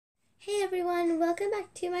welcome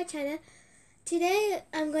back to my channel. Today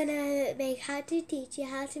I'm gonna teach you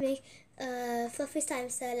how to make fluffy slime.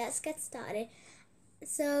 So let's get started.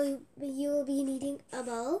 So you will be needing a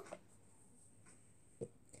bowl,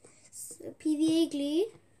 PVA glue,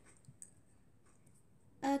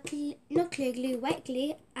 not clear glue, white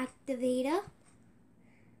glue, activator,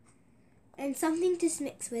 and something to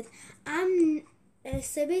mix with.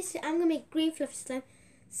 So basically I'm gonna make green fluffy slime.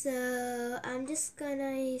 So I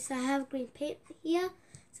have green paint here.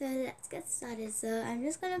 So let's get started. So I'm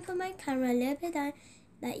just gonna put my camera a little bit down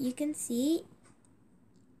that you can see.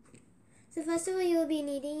 So first of all, you'll be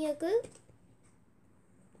needing your glue.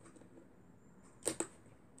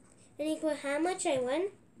 And you put how much you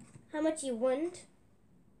want.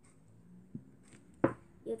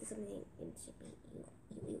 You'll do something. It should be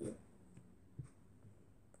you.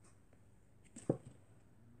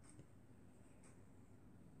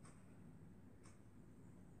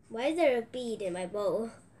 Why is there a bead in my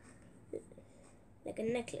bowl? Like a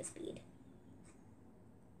necklace bead.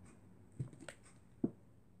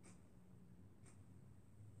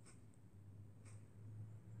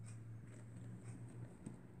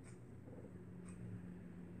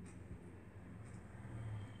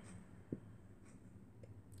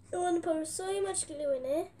 I want to put so much glue in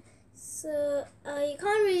it. So you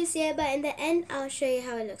can't really see it, but in the end I'll show you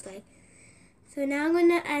how it looks like. So now I'm going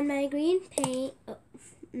to add my green paint.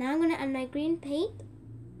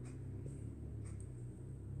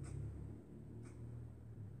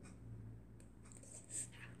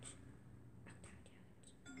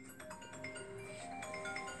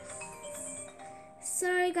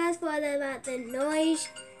 Sorry guys for about the noise.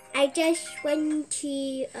 I just went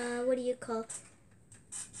to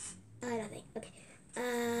nothing. Okay.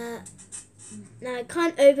 Now I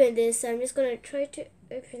can't open this, so I'm just gonna try to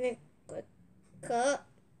open it quicker.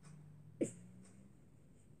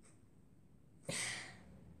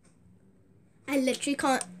 I literally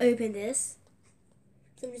can't open this,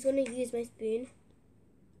 so I'm just gonna use my spoon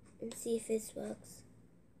and see if this works.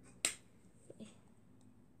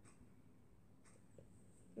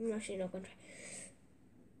 I'm actually not gonna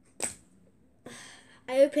try.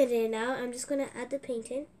 I opened it now. I'm just gonna add the paint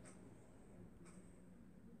in.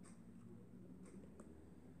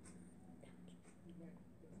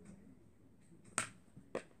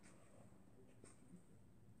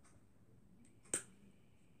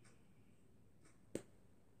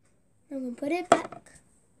 I'm gonna put it back,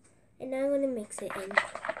 and now I'm gonna mix it in.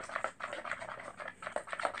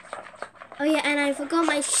 Oh yeah, and I forgot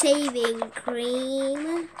my shaving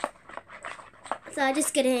cream. So I'll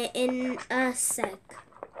just get it in a sec.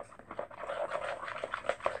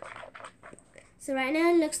 So right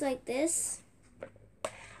now it looks like this.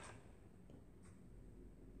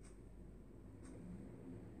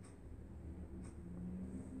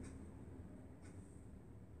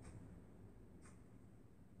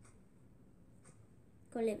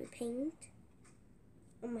 Got a little bit of paint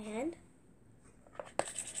on my hand.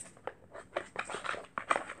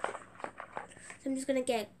 So I'm just gonna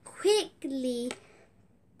quickly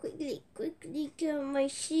get my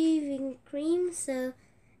shaving cream. So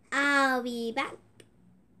I'll be back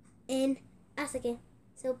in a second.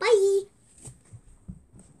 So bye.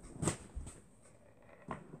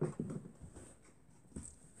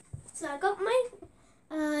 So I got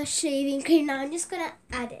my shaving cream now. I'm just gonna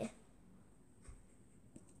add it.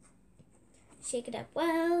 Shake it up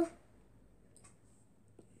well.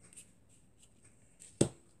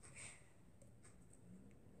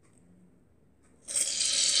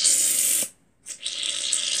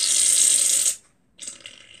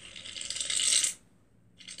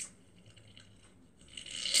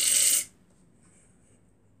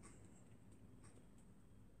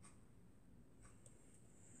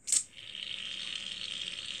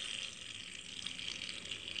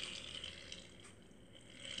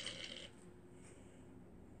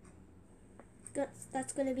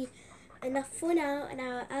 That's gonna be enough for now, and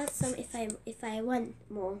I'll add some if I want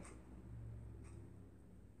more.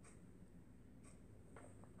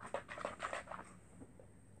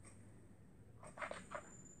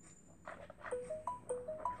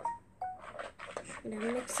 And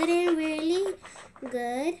I'll mix it in really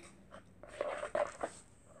good.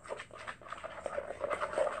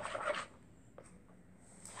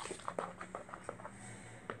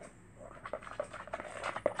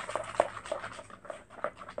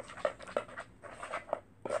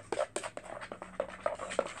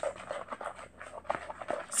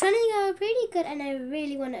 It's turning out pretty good, and I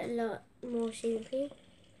really want a lot more shaving cream.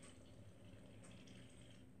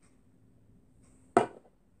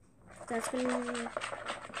 That's gonna.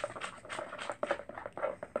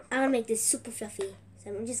 I want to make this super fluffy. So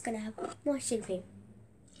I'm just gonna have more shaving cream.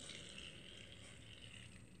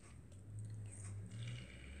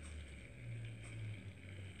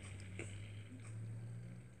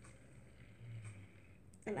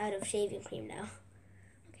 I'm out of shaving cream now.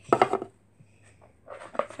 Okay.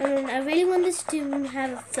 And I really want this to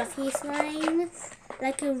have a fluffy slime,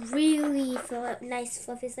 like a really nice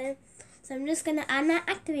fluffy slime. So I'm just gonna add my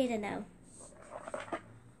activator now.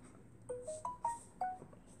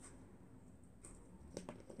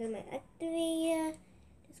 Then my activator,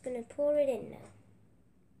 just gonna pour it in now.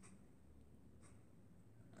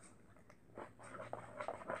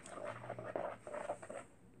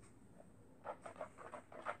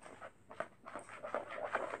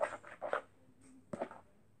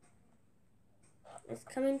 It's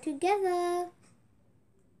coming together.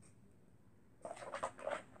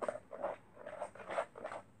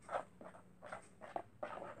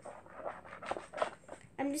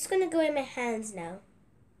 I'm just gonna go in my hands now.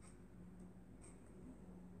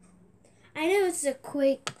 I know it's a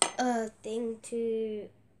quick thing to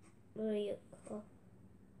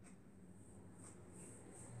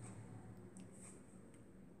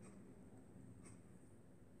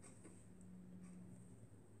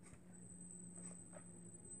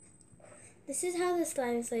This is how the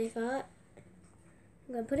slime is so far.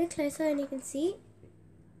 I'm gonna put it closer and you can see.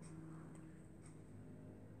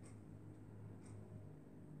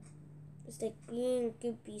 It's like green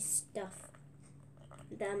goopy stuff.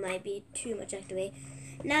 That might be too much activate.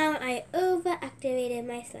 Now I over-activated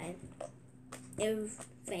my slime. It will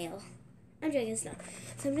fail. I'm joking, it's not.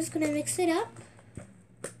 So I'm just gonna mix it up.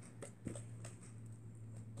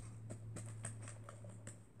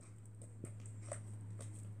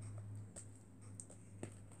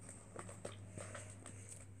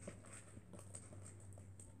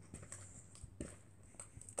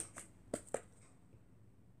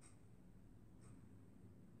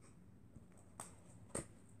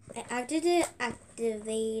 I added the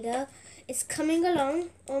activator. It's coming along,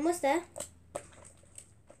 almost there.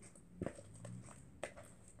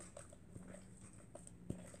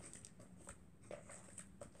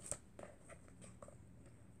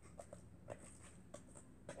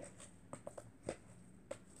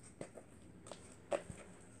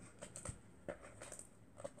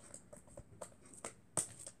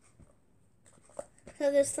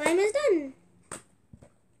 So the slime is done.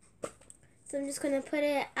 So I'm just going to put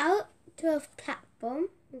it out to a platform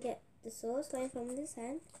and get the sauce slime from this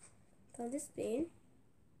hand, from this spoon.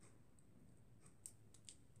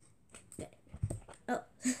 Oh.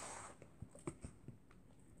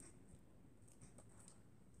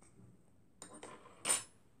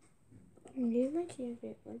 Remove my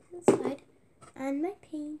favorite one to the side and my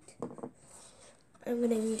paint. I'm going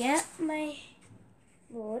to get my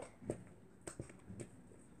board.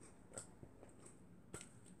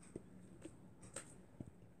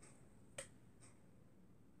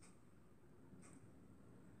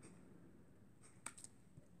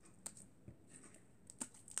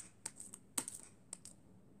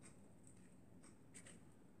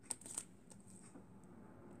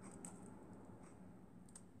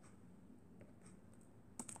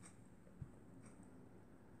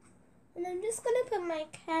 And I'm just going to put my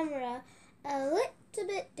camera a little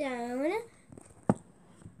bit down.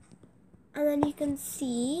 And then you can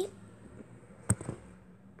see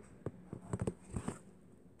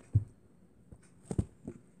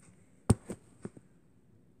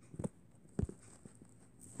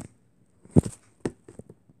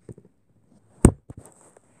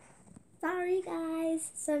sorry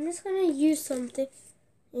guys. So I'm just going to use something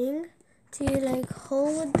to like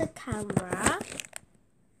hold the camera.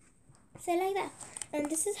 So like that.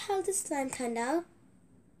 And this is how the slime turned out.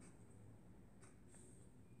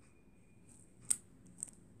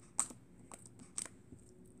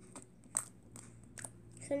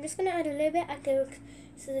 So I'm just going to add a little bit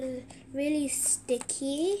so it's really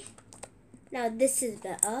sticky. Now this is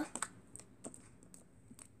better.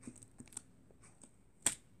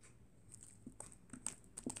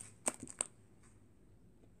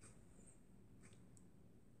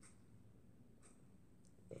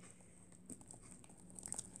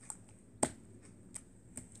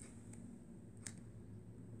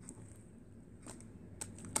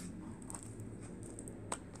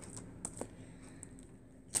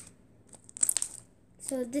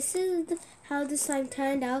 So this is how the slime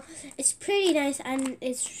turned out. It's pretty nice and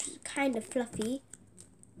it's kind of fluffy.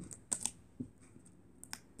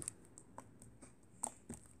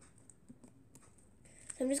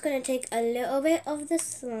 So I'm just going to take a little bit of the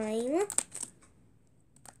slime.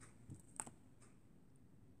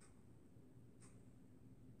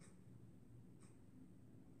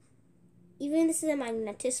 Even this is a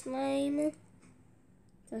magnetic slime.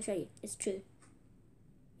 So I'll show you. It's true.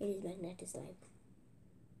 It is magnetic slime.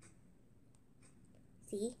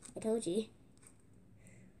 See? I told you.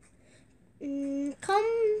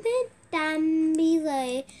 Comment down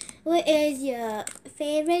below what is your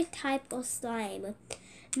favorite type of slime.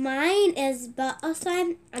 Mine is butter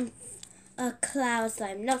slime and a cloud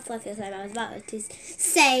slime, not fluffy slime. I was about to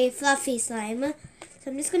say fluffy slime. So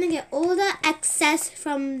I'm just going to get all the excess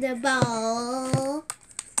from the bowl.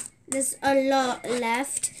 There's a lot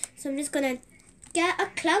left. So I'm just going to get a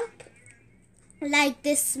clump like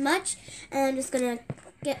this much. And I'm just going to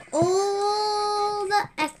get all the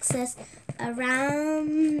excess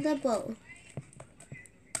around the bowl.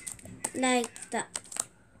 Like that.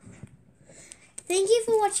 Thank you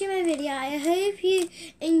for watching my video. I hope you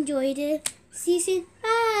enjoyed it. See you soon.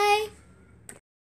 Bye.